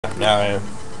Now I am.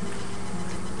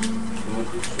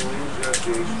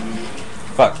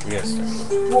 Fuck, yes.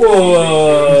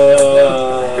 Whoa!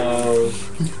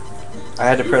 I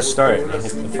had to press start and I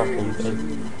hit the fucking thing.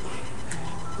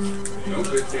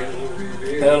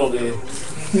 Penalty.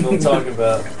 What I'm talking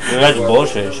about. That's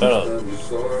bullshit, shut up.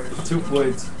 2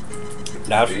 points.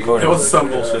 Now it's recording. It was some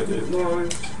bullshit, dude.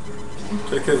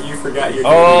 Because you forgot your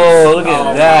Oh, look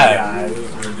at that.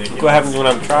 God, Look what happens when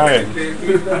I'm trying.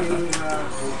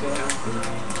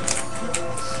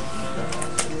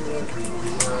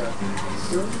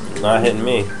 Not hitting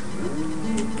me.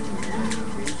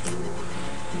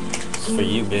 It's for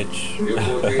you, bitch.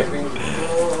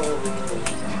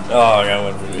 Oh, I got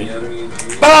one for me.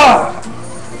 Ah!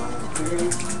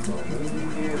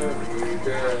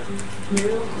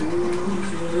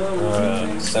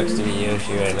 Sucks to be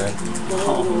Yoshi right now.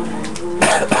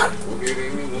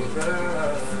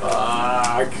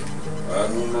 Fuck.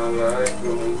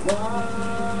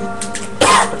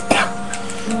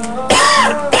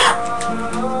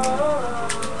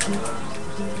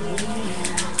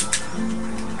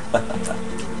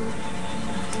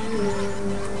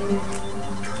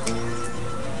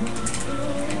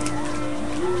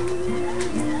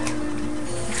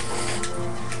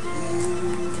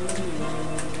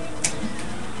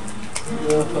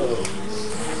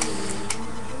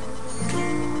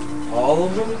 All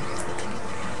of them?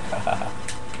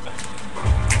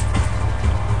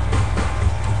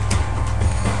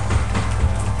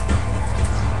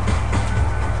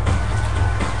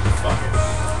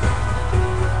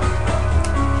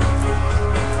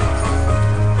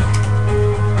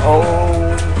 Oh,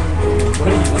 What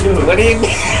are you doing? what are you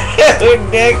doing,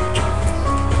 Nick?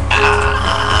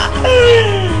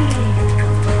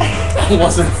 I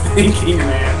wasn't thinking,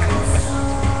 man.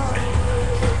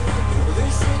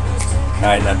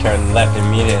 Alright, now turn left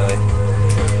immediately.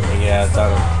 Yeah, it's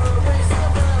on him.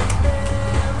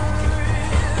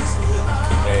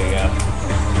 There you go.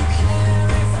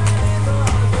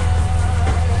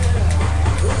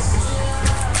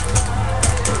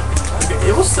 Okay,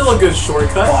 it was still a good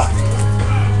shortcut.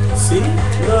 See?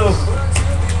 No.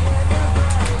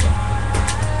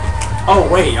 Oh,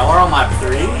 wait, y'all are on lap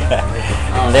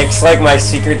 3? Nick's like my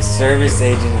Secret Service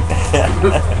agent.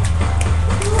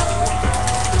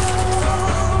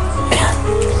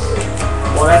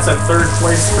 Well, that's a 3rd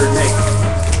place for Nick.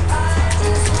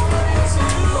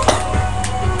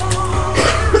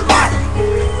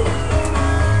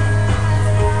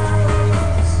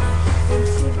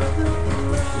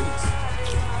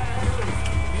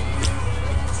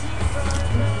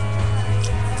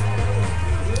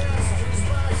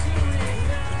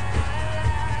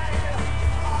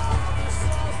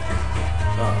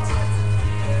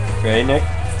 Ready, Nick?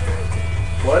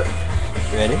 What?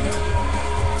 Ready?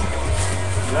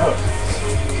 No.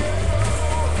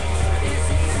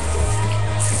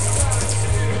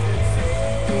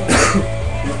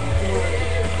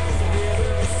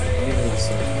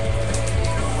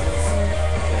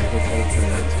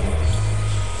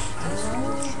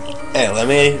 Hey, let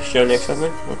me show Nick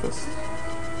something. Look this.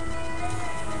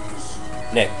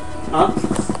 Nick. Huh?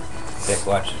 Nick,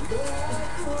 watch.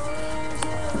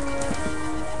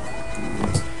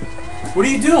 What are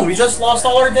you doing? We just lost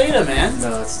all our data, man.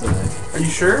 No, it's still there. Are you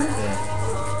sure?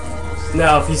 Yeah.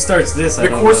 Now, if he starts this, I The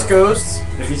don't course know. goes.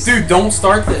 If he's Dude, don't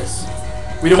start this.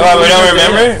 We Come on, want we to don't lose our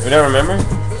remember? data. We don't remember?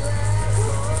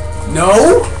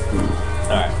 No,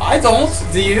 Alright. I don't.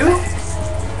 Do you?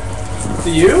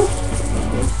 Do you?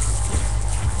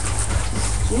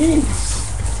 Jeez.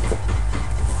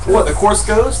 What, the course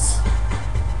ghosts?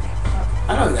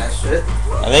 I know that shit.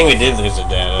 I think we did lose the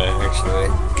data, actually.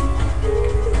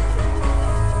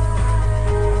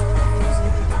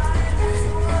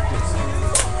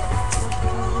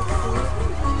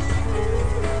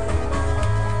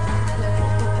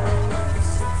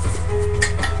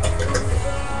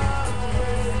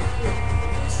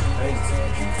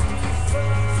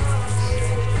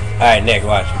 Alright, Nick,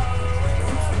 watch.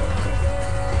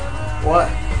 What?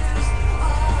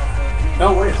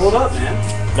 No, wait, hold up, man.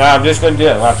 No, I'm just gonna do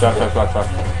it. Watch.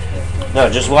 No,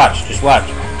 just watch. Just watch.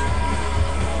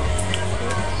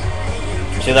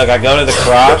 See, look, I go to the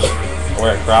cross,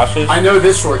 where it crosses. I know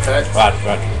this shortcut. Watch.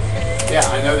 Yeah,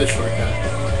 I know this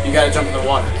shortcut. You gotta jump in the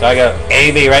water. So I go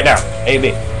A, B right now. A, B.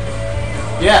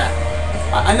 Yeah.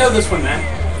 I know this one, man.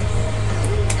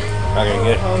 Okay,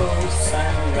 good.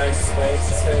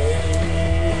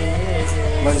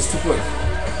 Minus 2 points.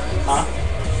 Huh?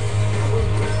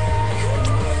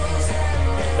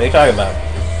 What are you talking about?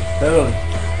 Penalty.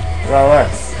 Wrong way.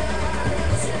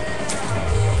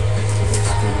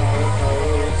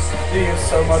 Dude, you have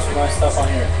so much of my stuff on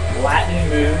here. Latin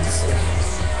moods.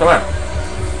 Come on.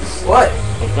 What?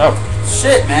 Let's go.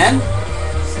 Shit, man.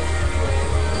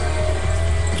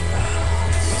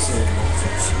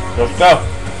 Let's go.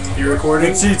 You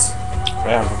recording? Seats.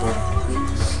 Yeah, I'm recording.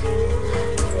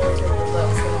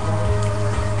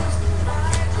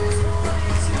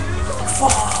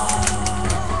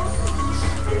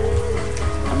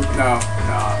 No, I'm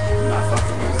not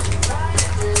fucking with it.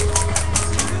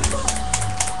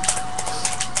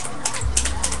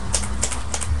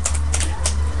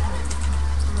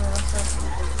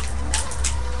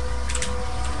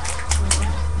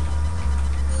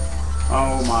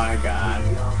 Oh my god.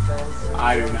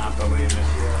 I do not believe it.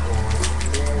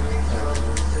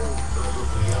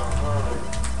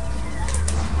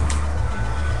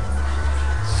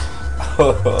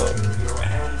 Oh,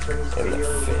 in the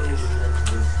face.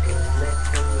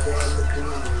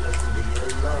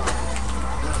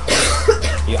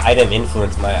 Your item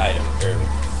influenced my item early.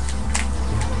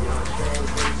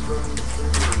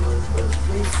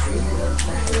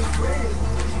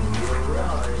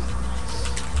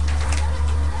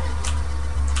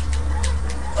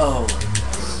 Oh.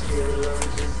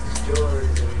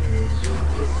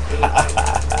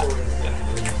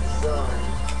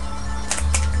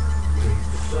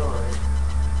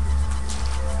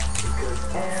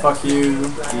 Fuck you,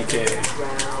 DK.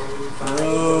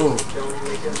 No.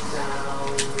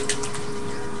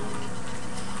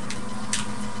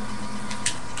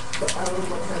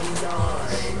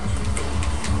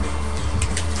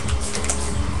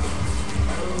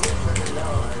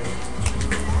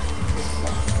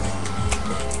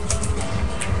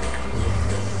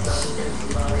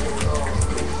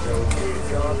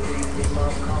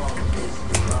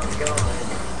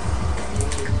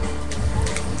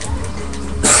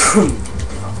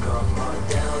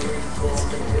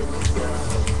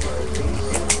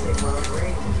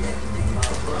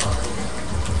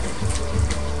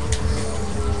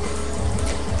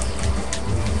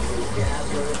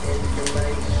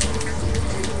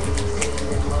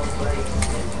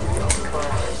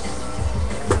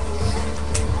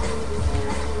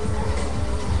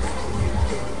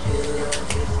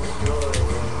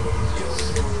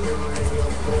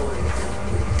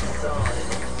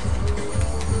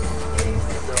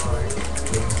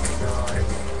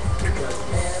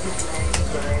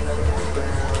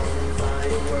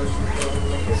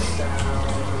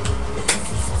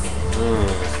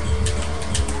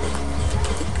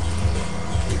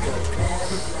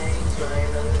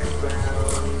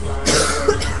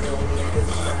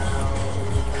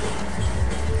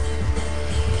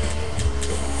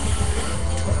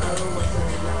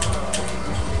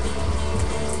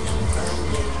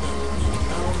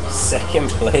 Second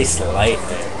place light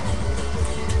there.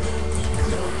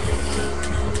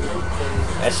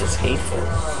 That's just hateful.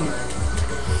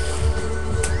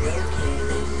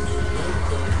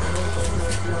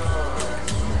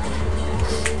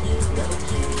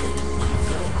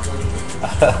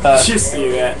 Did you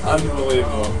see that?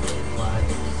 Unbelievable.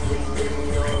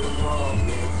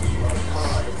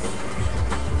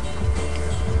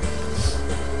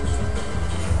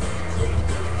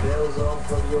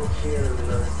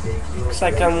 Looks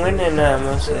like I'm winning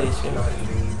most of these games.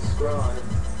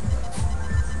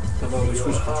 How about we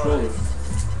switch controllers?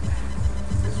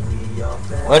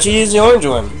 Why don't you use the orange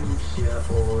one?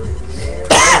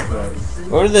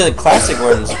 Or the classic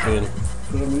ones good?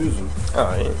 That's what I'm using.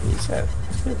 Oh, yeah, use that.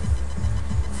 It's good.